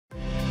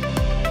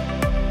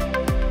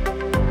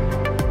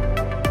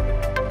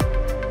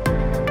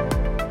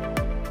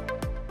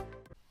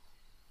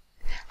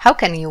How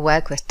can you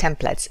work with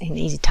templates in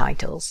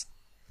EZTitles?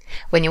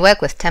 When you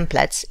work with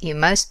templates, you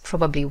most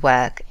probably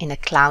work in a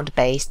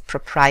cloud-based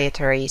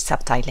proprietary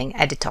subtitling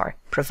editor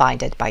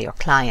provided by your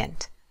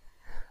client.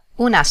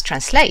 Una's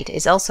Translate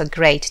is also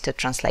great to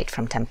translate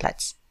from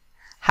templates.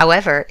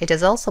 However, it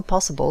is also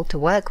possible to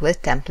work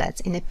with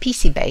templates in a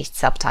PC-based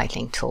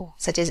subtitling tool,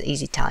 such as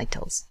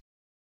EZTitles.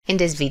 In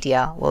this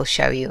video, we'll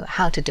show you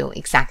how to do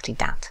exactly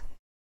that.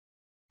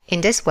 In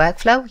this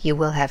workflow, you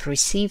will have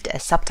received a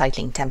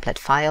subtitling template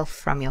file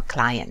from your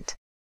client.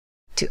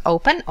 To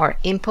open or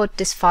import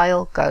this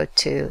file, go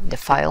to the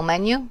File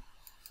menu,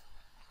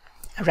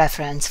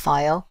 Reference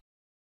File,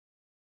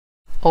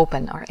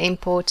 Open or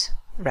Import,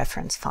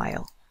 Reference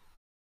File.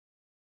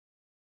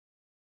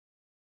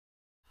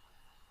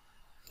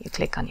 You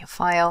click on your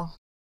file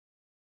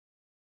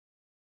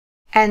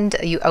and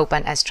you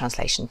open as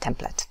Translation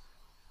Template.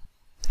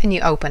 And you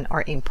open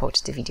or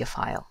import the video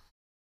file.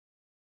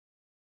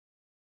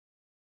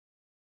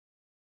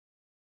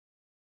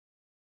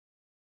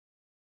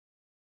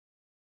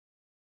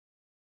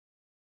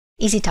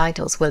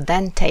 EZTitles will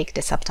then take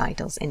the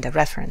subtitles in the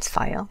reference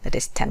file, that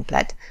is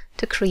template,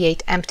 to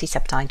create empty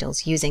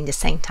subtitles using the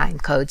same time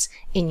codes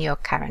in your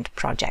current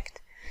project.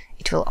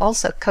 It will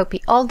also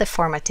copy all the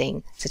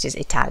formatting, such as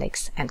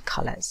italics and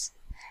colors.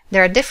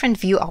 There are different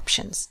view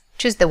options.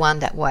 Choose the one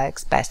that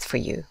works best for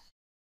you.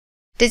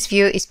 This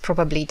view is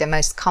probably the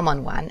most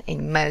common one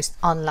in most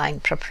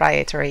online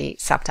proprietary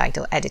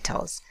subtitle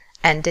editors,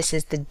 and this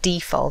is the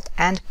default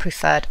and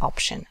preferred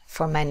option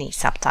for many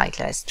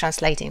subtitlers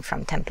translating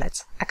from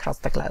templates across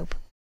the globe.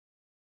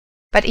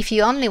 But if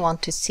you only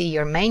want to see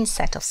your main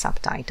set of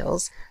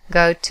subtitles,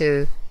 go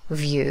to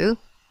View,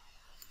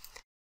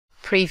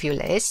 Preview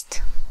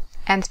List,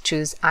 and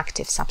choose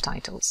Active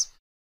Subtitles.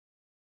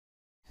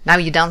 Now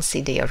you don't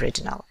see the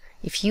original.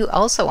 If you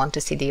also want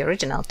to see the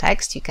original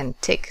text, you can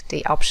tick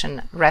the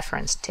option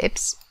Reference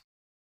Tips.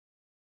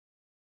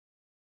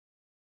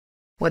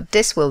 What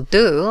this will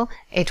do,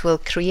 it will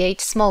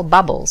create small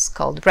bubbles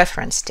called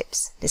reference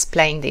tips,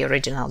 displaying the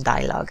original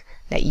dialogue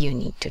that you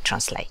need to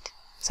translate.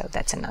 So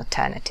that's an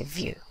alternative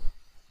view.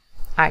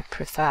 I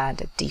prefer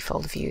the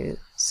default view,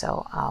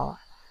 so I'll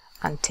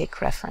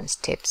untick reference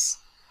tips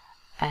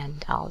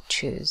and I'll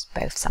choose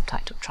both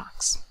subtitle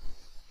tracks.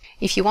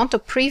 If you want to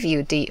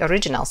preview the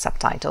original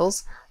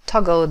subtitles,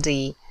 toggle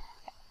the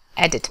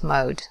edit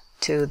mode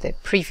to the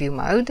preview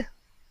mode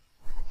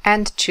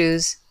and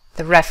choose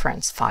the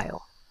reference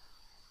file.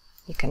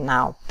 You can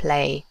now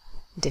play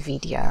the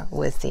video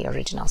with the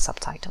original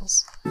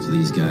subtitles. So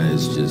these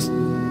guys just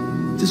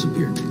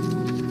disappeared.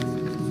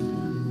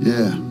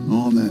 Yeah,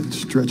 on that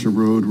stretch of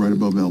road right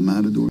above El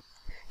Matador.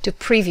 To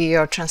preview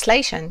your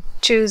translation,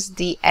 choose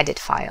the edit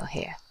file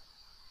here.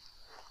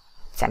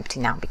 It's empty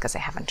now because I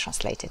haven't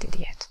translated it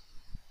yet.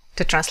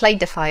 To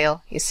translate the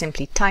file, you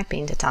simply type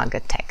in the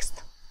target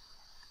text.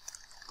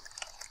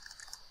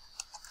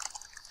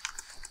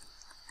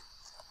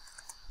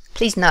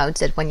 Please note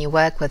that when you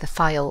work with a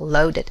file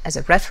loaded as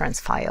a reference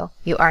file,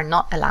 you are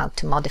not allowed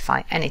to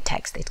modify any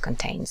text it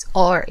contains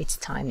or its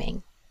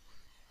timing.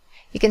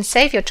 You can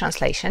save your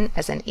translation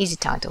as an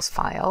EZTitles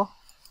file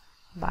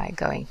by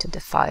going to the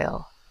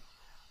File,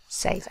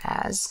 Save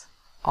As,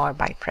 or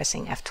by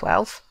pressing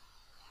F12.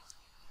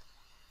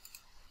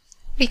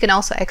 You can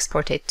also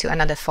export it to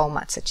another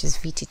format such as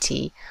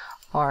VTT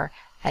or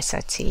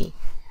SRT,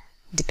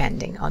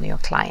 depending on your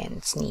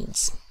client's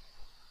needs.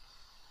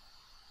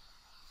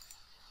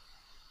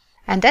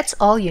 And that's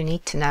all you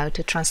need to know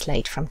to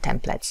translate from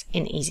templates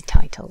in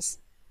EZTitles.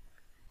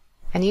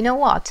 And you know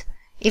what?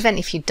 Even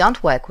if you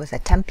don't work with a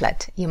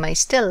template, you may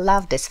still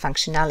love this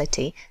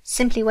functionality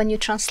simply when you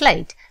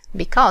translate,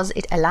 because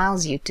it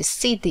allows you to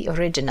see the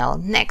original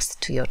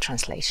next to your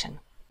translation.